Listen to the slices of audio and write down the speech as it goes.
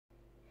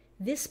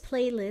This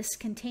playlist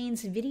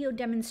contains video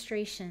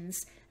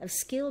demonstrations of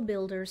skill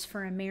builders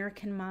for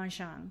American Mah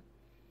Jongg.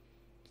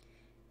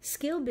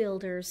 Skill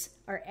builders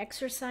are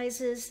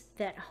exercises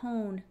that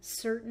hone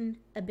certain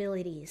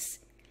abilities.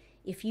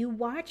 If you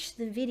watch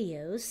the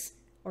videos,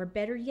 or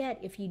better yet,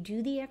 if you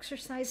do the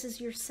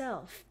exercises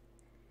yourself,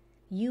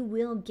 you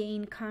will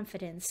gain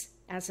confidence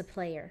as a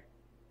player.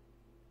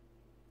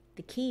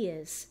 The key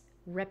is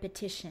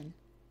repetition.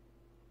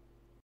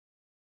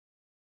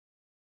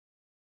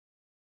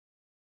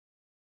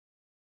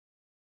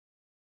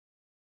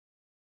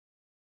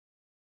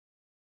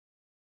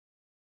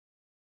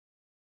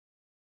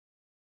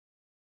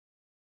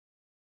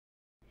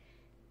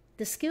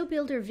 The Skill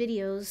Builder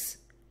videos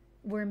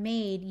were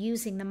made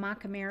using the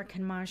mock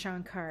American Mah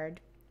Jongg card.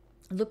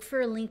 Look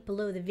for a link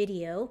below the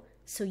video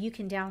so you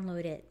can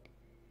download it.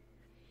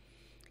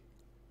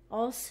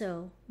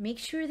 Also, make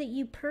sure that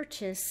you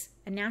purchase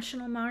a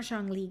National Mah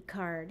Jongg League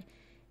card,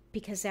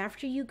 because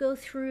after you go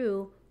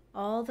through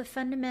all the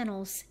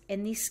fundamentals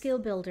in these skill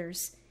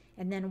builders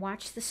and then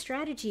watch the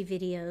strategy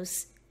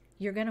videos,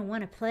 you're going to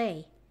want to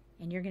play,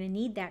 and you're going to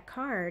need that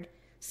card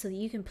so that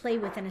you can play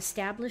with an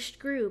established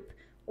group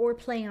or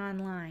play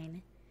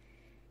online.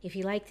 If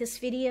you like this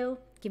video,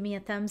 give me a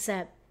thumbs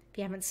up. If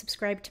you haven't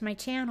subscribed to my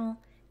channel,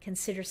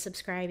 consider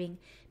subscribing.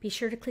 Be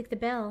sure to click the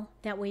bell.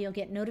 That way you'll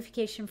get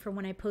notification for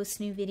when I post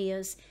new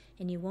videos,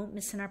 and you won't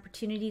miss an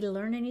opportunity to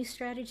learn a new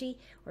strategy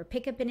or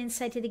pick up an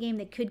insight to the game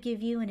that could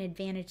give you an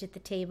advantage at the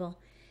table.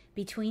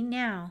 Between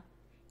now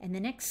and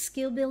the next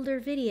Skill Builder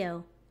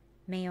video,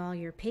 may all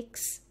your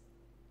picks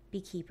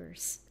be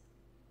keepers.